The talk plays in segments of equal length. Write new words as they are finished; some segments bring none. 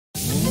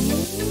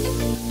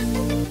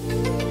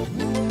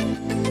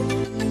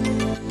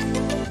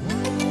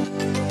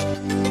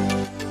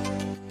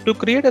To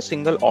create a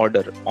single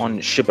order on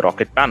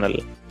Shiprocket panel,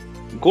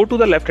 go to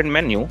the left-hand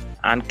menu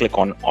and click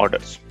on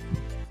Orders.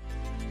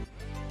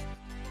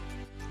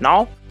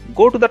 Now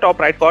go to the top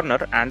right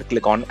corner and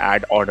click on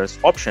Add Orders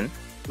option,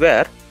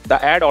 where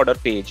the Add Order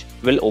page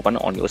will open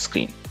on your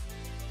screen.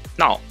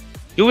 Now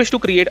you wish to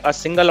create a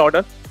single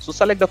order, so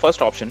select the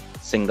first option,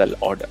 Single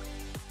Order.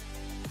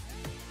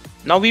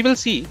 Now we will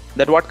see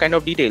that what kind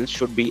of details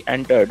should be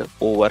entered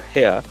over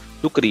here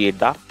to create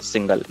the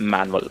single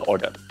manual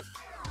order.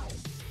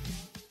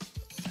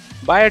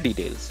 Buyer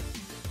details.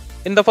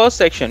 In the first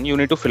section, you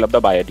need to fill up the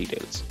buyer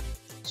details.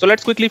 So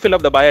let's quickly fill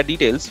up the buyer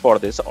details for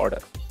this order.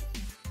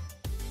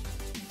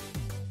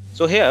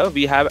 So here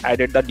we have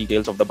added the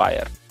details of the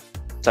buyer,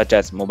 such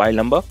as mobile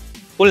number,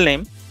 full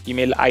name,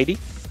 email ID.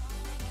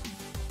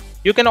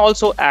 You can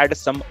also add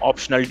some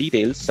optional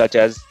details such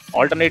as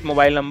alternate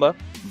mobile number,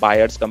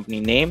 buyer's company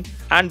name,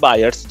 and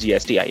buyer's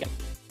GSTIN.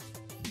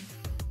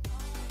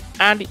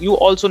 And you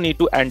also need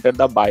to enter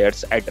the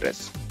buyer's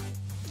address.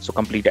 So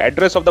complete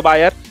address of the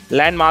buyer,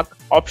 landmark,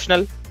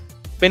 optional,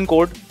 PIN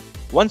code.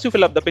 Once you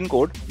fill up the PIN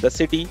code, the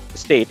city,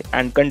 state,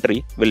 and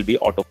country will be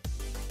auto.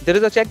 There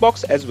is a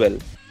checkbox as well,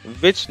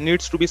 which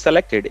needs to be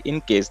selected in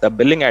case the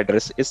billing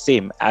address is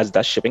same as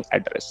the shipping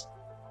address.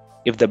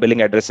 If the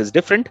billing address is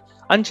different,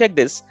 uncheck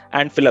this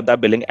and fill up the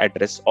billing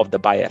address of the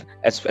buyer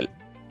as well.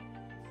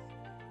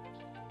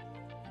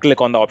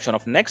 Click on the option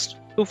of Next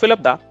to fill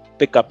up the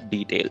pickup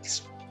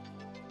details.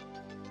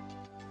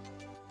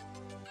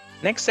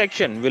 Next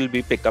section will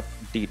be pickup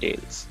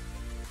details.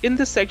 In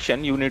this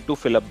section, you need to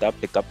fill up the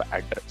pickup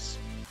address.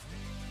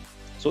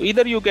 So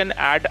either you can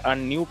add a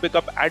new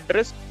pickup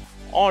address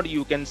or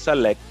you can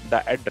select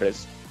the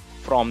address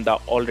from the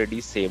already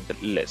saved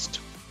list.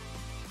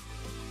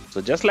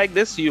 So just like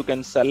this, you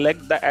can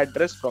select the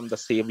address from the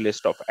saved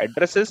list of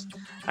addresses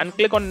and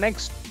click on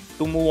Next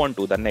to move on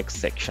to the next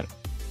section.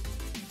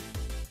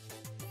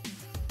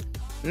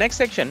 Next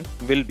section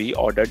will be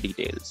order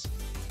details,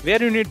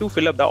 where you need to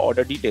fill up the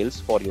order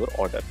details for your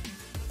order.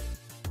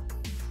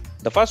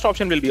 The first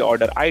option will be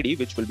order ID,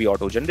 which will be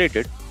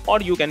auto-generated, or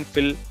you can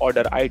fill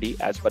order ID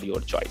as per your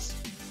choice.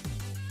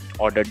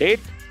 Order date.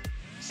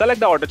 Select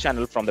the order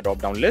channel from the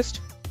drop-down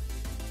list.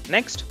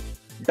 Next,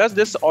 does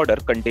this order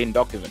contain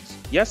documents?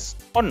 Yes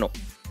or no?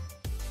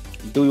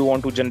 Do you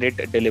want to generate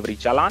a delivery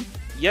challan?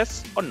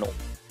 Yes or no?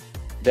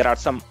 There are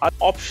some other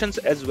options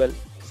as well,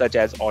 such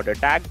as order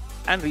tag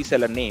and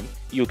reseller name.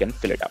 You can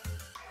fill it up.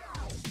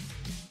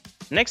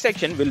 Next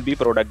section will be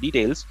product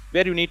details,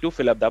 where you need to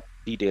fill up the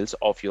details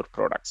of your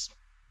products.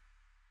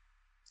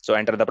 So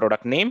enter the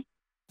product name,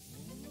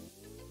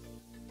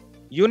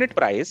 unit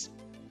price,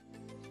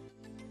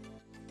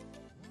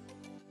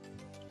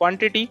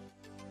 quantity.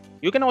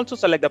 You can also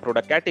select the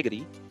product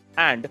category,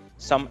 and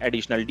some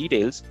additional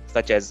details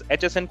such as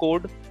HSN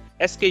code,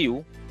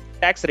 SKU,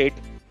 tax rate,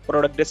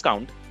 product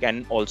discount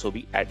can also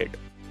be added.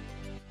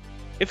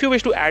 If you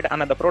wish to add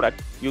another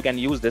product, you can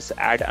use this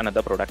Add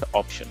Another Product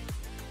option.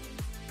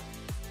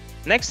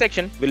 Next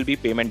section will be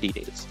payment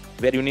details,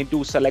 where you need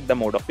to select the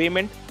mode of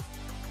payment.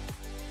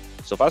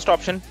 So first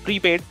option,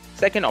 prepaid,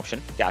 second option,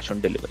 cash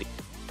on delivery.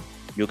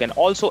 You can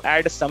also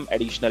add some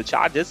additional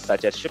charges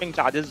such as shipping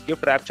charges,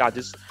 gift wrap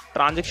charges,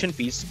 transaction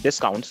fees,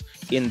 discounts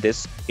in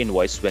this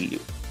invoice value.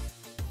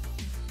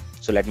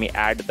 So let me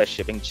add the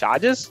shipping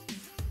charges.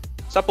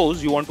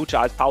 Suppose you want to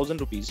charge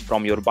 1,000 rupees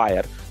from your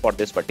buyer for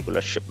this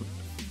particular shipment.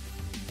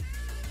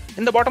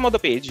 In the bottom of the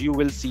page, you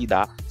will see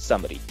the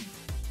summary.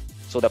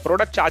 So the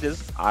product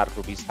charges are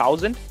rupees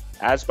 1,000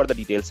 as per the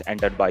details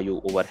entered by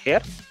you over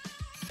here.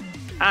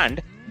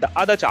 And the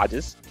other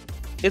charges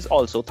is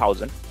also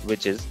 1,000,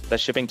 which is the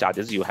shipping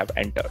charges you have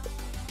entered.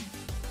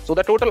 So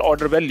the total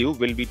order value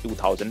will be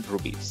 2,000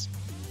 rupees.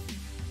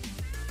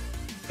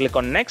 Click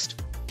on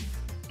Next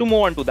to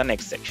move on to the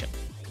next section.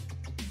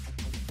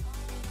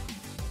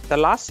 The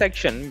last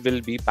section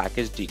will be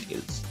package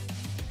details.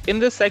 In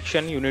this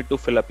section, you need to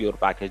fill up your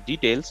package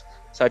details,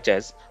 such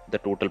as the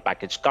total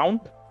package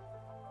count.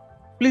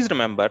 Please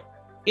remember,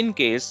 in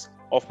case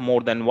of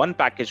more than one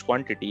package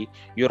quantity,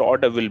 your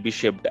order will be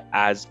shipped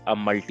as a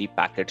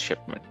multi-packet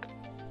shipment.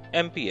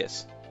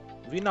 MPS.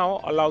 We now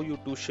allow you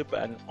to ship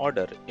an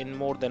order in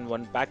more than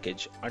one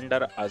package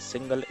under a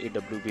single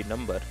AWB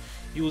number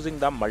using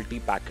the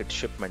multi-packet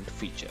shipment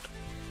feature.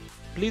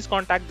 Please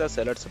contact the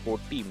seller support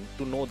team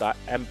to know the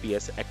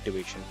MPS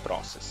activation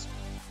process.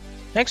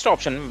 Next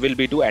option will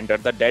be to enter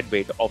the dead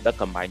weight of the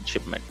combined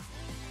shipment.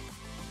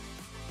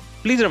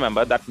 Please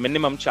remember that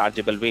minimum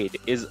chargeable weight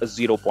is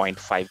 0.5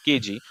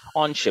 kg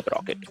on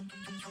Shiprocket.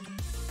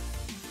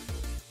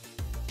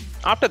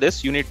 After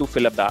this, you need to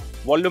fill up the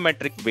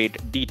volumetric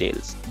weight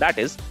details, that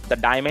is, the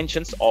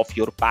dimensions of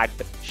your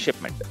packed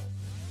shipment.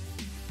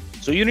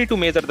 So you need to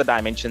measure the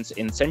dimensions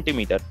in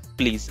centimeter,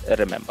 please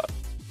remember.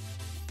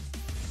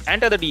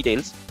 Enter the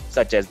details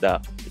such as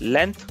the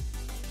length,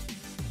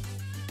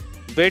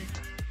 width,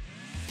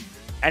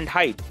 and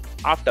height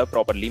after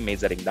properly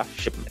measuring the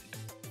shipment.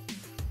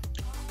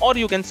 Or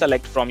you can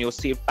select from your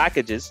saved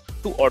packages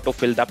to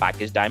autofill the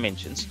package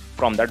dimensions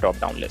from the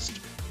drop-down list.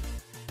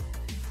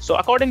 So So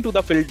according to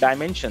the filled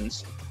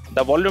dimensions,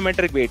 the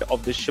volumetric weight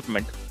of this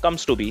shipment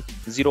comes to be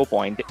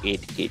 0.8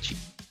 kg.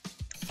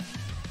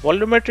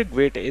 Volumetric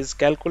weight is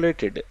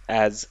calculated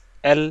as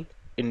L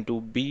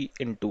into B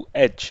into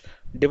H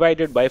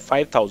divided by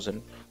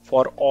 5000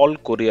 for all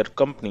courier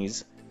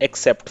companies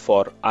except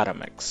for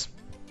RMX.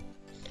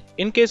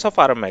 In case of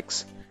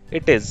RMX,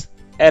 it is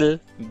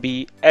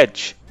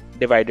LBH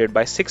divided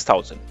by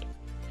 6000.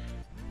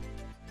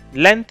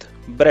 Length,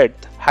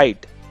 breadth,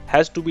 height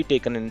has to be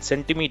taken in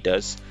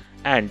centimeters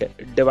and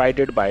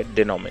divided by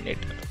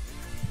denominator.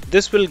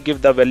 This will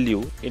give the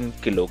value in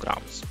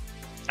kilograms.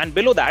 And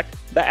below that,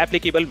 the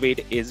applicable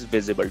weight is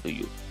visible to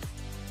you.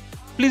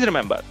 Please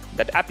remember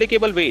that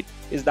applicable weight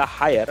is the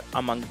higher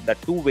among the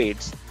two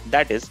weights,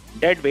 that is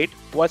dead weight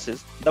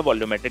versus the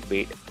volumetric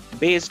weight,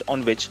 based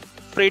on which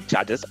freight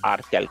charges are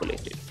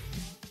calculated.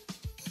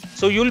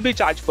 So you will be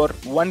charged for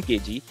 1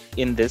 kg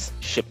in this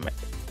shipment.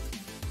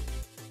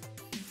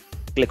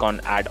 Click on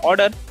Add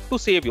Order to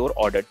save your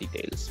order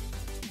details.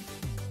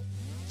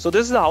 So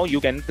this is how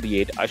you can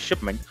create a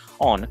shipment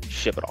on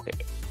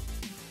Shiprocket.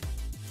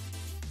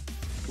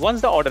 Once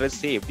the order is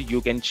saved,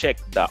 you can check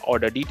the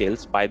order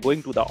details by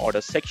going to the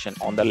order section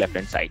on the left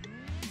hand side.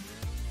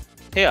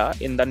 Here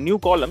in the new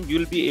column, you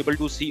will be able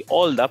to see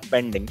all the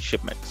pending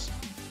shipments.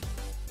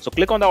 So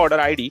click on the order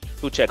ID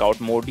to check out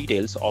more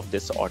details of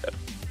this order.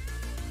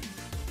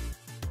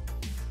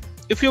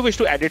 If you wish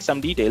to edit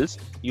some details,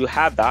 you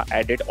have the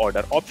edit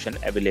order option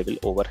available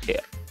over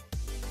here.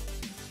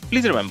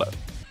 Please remember,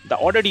 the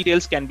order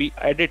details can be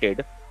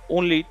edited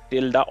only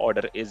till the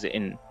order is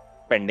in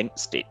pending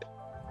state.